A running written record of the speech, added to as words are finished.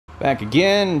Back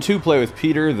again to play with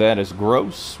Peter. That is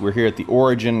gross. We're here at the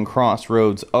origin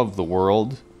crossroads of the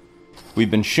world. We've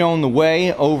been shown the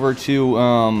way over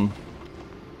to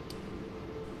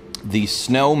the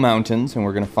snow mountains, and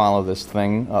we're going to follow this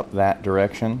thing up that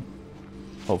direction.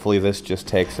 Hopefully this just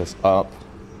takes us up.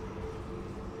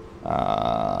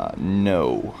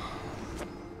 No.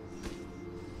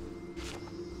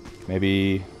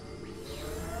 Maybe...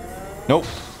 Nope.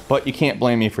 But you can't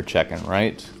blame me for checking,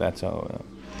 right? That's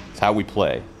how we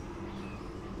play.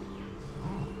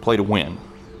 Play to win.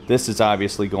 This is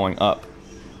obviously going up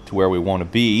to where we want to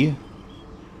be.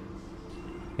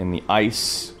 In the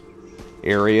ice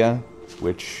area,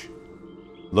 which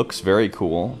looks very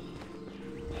cool.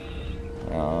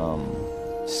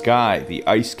 Sky, the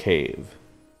ice cave.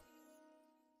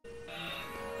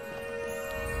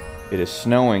 It is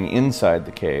snowing inside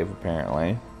the cave,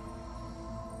 apparently.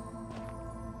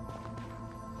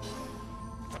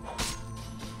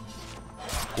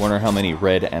 Wonder how many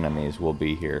red enemies will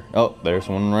be here. Oh, there's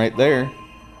one right there.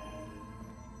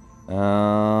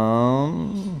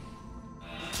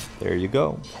 There you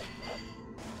go.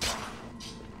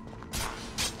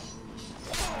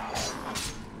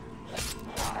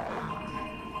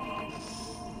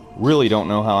 Really don't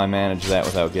know how I managed that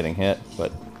without getting hit,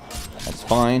 but that's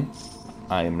fine.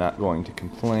 I am not going to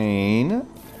complain.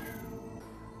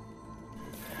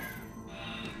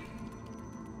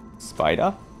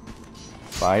 Spider?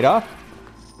 Spider?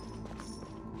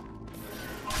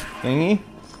 Thingy?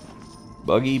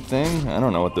 Buggy thing? I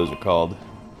don't know what those are called.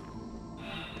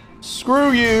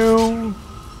 Screw you!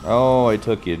 Oh, I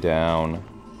took you down.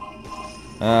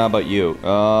 How about you?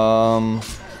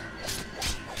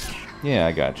 Yeah,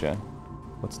 I gotcha.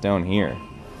 What's down here?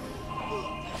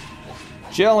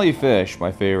 Jellyfish,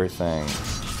 my favorite thing.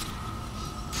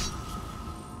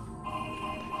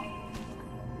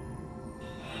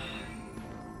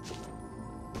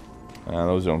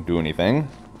 Those don't do anything.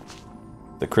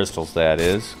 The crystals, that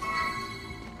is.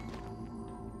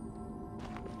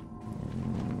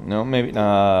 No, maybe...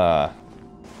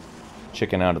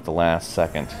 chicken out at the last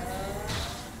second.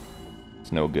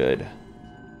 It's no good.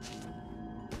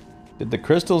 Did the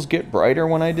crystals get brighter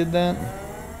when I did that?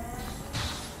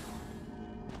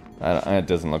 It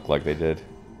doesn't look like they did.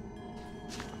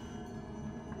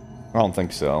 I don't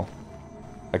think so.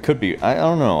 I could be... I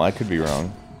don't know. I could be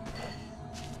wrong.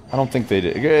 I don't think they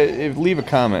did. Leave a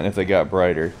comment if they got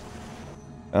brighter.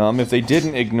 If they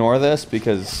didn't, ignore this,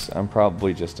 because I'm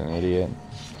probably just an idiot.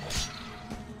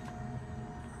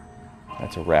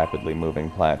 That's a rapidly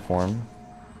moving platform.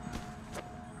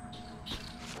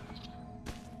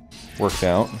 Worked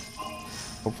out.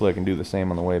 Hopefully I can do the same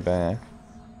on the way back.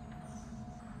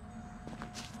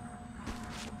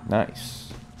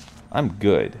 Nice. I'm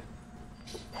good.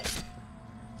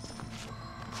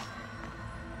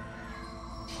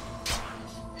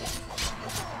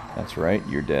 That's right,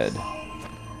 you're dead.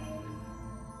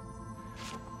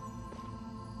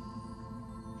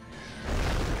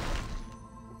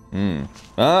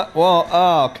 Well,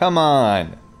 oh, come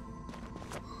on.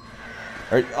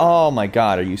 Oh my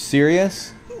god, are you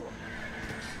serious?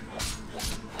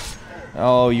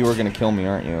 Oh, you were gonna kill me,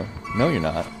 aren't you? No, you're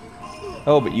not.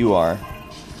 Oh, but you are.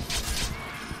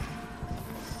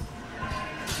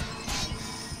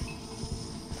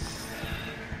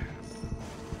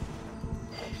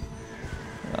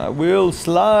 I will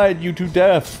slide you to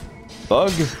death,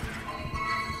 bug.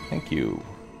 Thank you.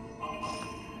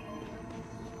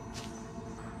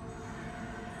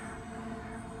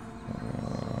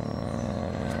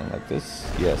 Like this?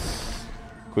 Yes.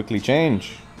 Quickly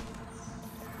change.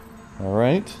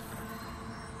 Alright.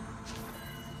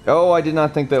 Oh, I did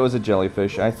not think that was a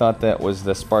jellyfish. I thought that was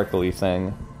the sparkly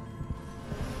thing.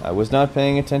 I was not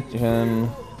paying attention.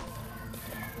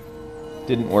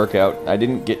 Didn't work out. I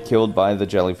didn't get killed by the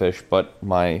jellyfish, but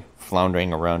my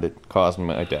floundering around it caused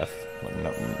my death.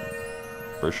 No,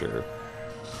 for sure.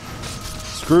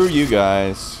 Screw you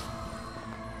guys.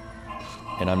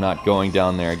 And I'm not going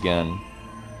down there again.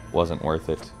 Wasn't worth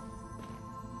it.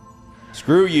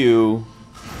 Screw you.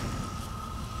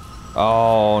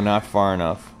 Oh, not far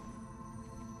enough.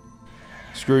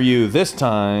 Screw you. This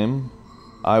time,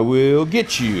 I will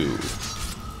get you.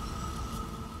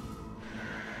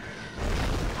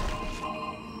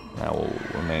 I will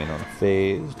remain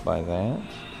unfazed by that.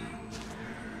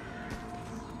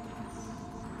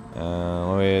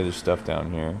 Oh yeah, there's stuff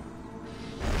down here.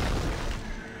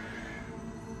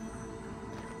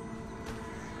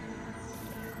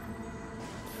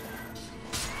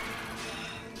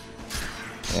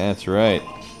 That's right.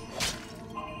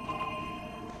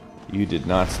 You did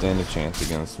not stand a chance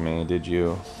against me, did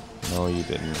you? No, you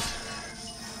didn't.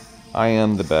 I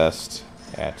am the best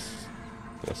at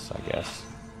this, I guess.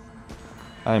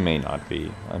 I may not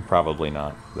be. I'm probably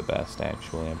not the best,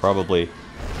 actually. I'm probably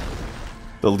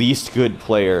the least good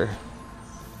player.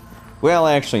 Well,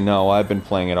 actually, no. I've been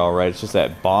playing it alright. It's just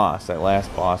that boss. That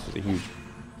last boss was a huge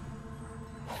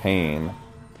pain.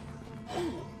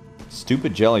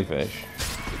 Stupid jellyfish.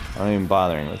 I'm not even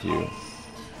bothering with you.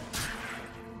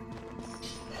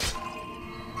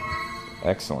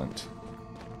 Excellent.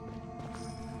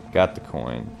 Got the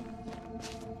coin.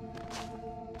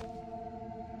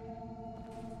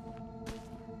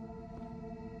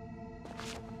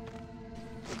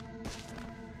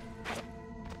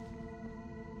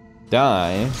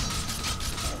 Die.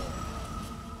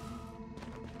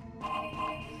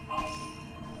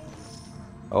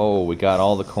 Oh, we got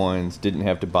all the coins. Didn't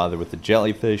have to bother with the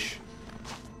jellyfish.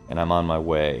 And I'm on my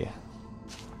way.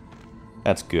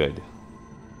 That's good.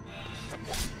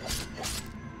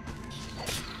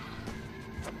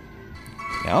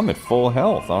 Now I'm at full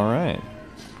health. Alright.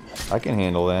 I can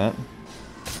handle that.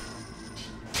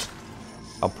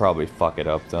 I'll probably fuck it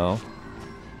up, though.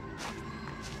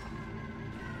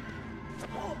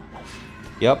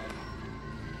 Yep.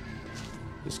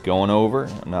 Just going over.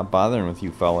 I'm not bothering with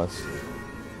you fellas.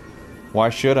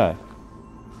 Why should I?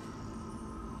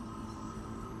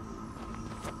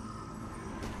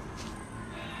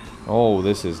 Oh,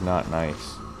 this is not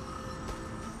nice.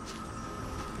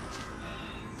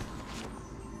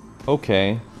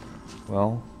 Okay.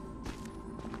 Well.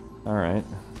 Alright.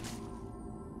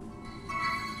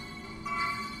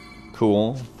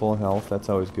 Cool. Full health. That's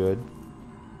always good.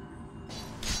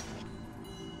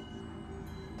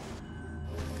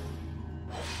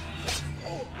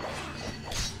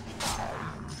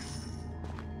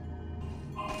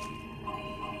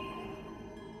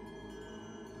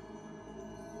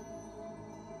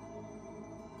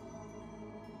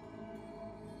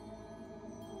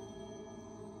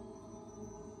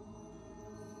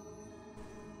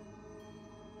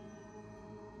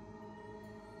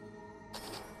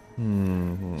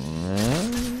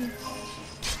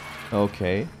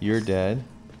 Okay, you're dead.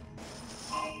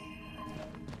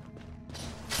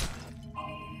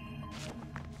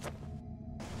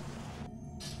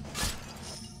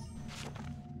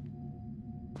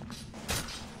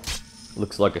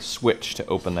 Looks like a switch to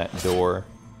open that door,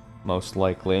 most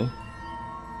likely.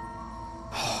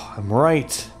 Oh, I'm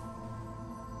right.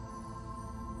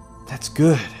 That's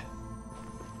good.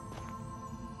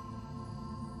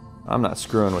 I'm not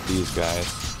screwing with these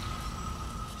guys.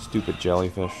 Stupid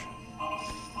jellyfish.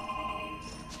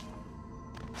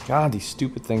 God, these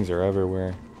stupid things are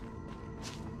everywhere.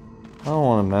 I don't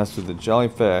want to mess with the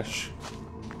jellyfish.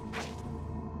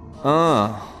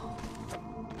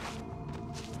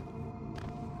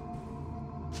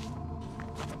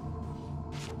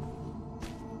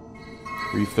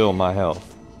 Refill my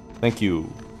health. Thank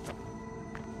you.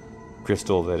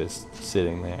 Crystal that is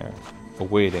sitting there,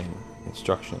 awaiting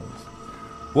instructions.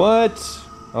 What?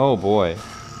 Oh boy.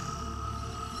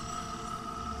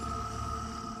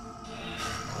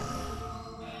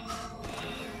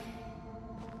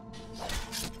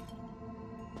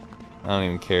 I don't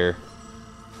even care.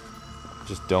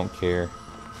 Just don't care.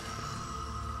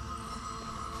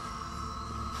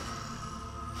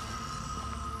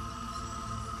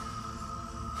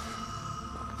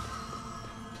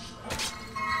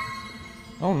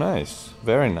 Oh, nice.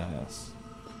 Very nice.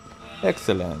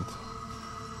 Excellent.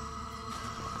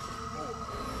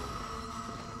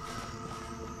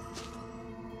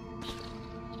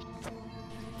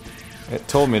 It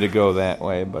told me to go that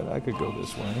way, but I could go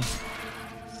this way.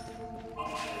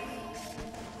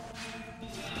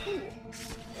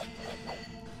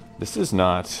 This is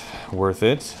not worth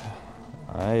it.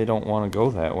 I don't want to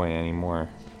go that way anymore.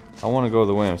 I want to go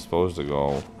the way I'm supposed to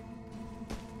go.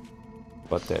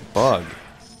 But that bug.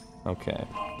 Okay.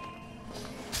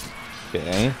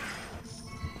 Okay.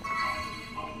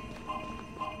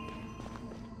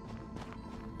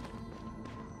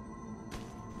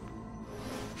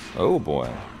 Oh boy.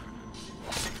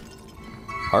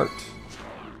 Heart.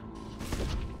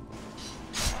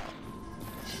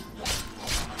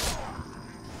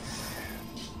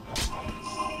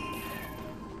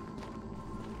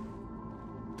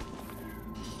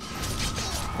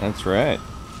 That's right.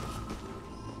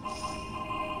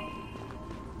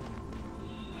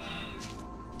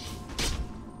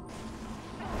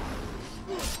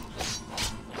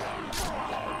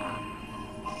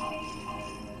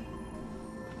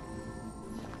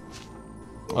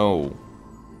 Oh.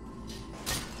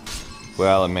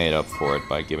 Well, it made up for it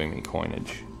by giving me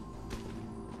coinage.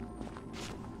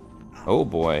 Oh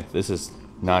boy, this is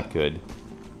not good.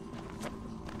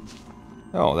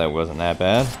 Oh, that wasn't that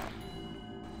bad.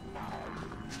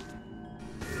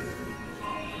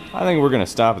 I think we're gonna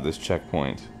stop at this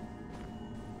checkpoint.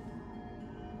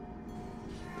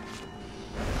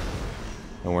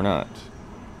 No, we're not.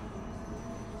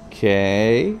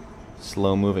 Okay.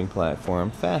 Slow moving platform,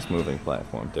 fast moving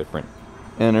platform, different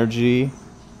energy,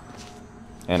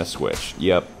 and a switch.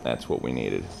 Yep, that's what we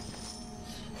needed.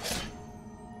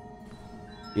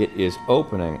 It is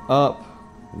opening up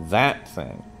that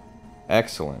thing.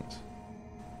 Excellent.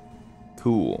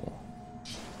 Cool.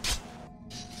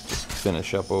 Just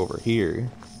finish up over here.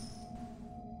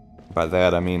 By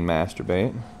that I mean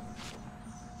masturbate.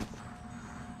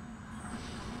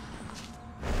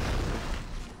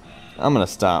 I'm gonna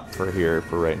stop for here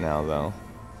for right now, though.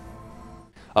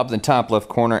 Up in the top left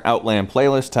corner, Outland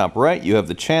playlist. Top right, you have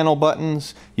the channel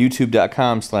buttons.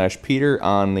 YouTube.com/Peter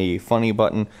on the funny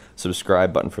button.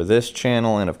 Subscribe button for this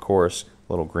channel. And of course,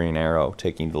 little green arrow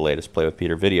taking the latest Play with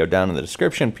Peter video down in the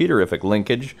description. Peterific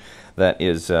linkage. That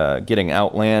is getting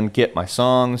Outland. Get my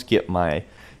songs. Get my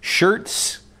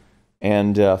shirts.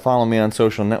 And follow me on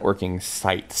social networking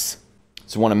sites.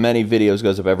 It's one of many videos,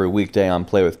 goes up every weekday on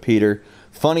Play with Peter.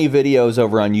 Funny videos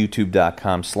over on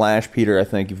youtube.com/Peter. I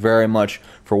thank you very much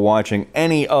for watching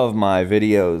any of my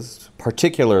videos,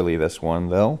 particularly this one,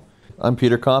 though. I'm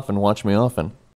Peter Coffin. Watch me often.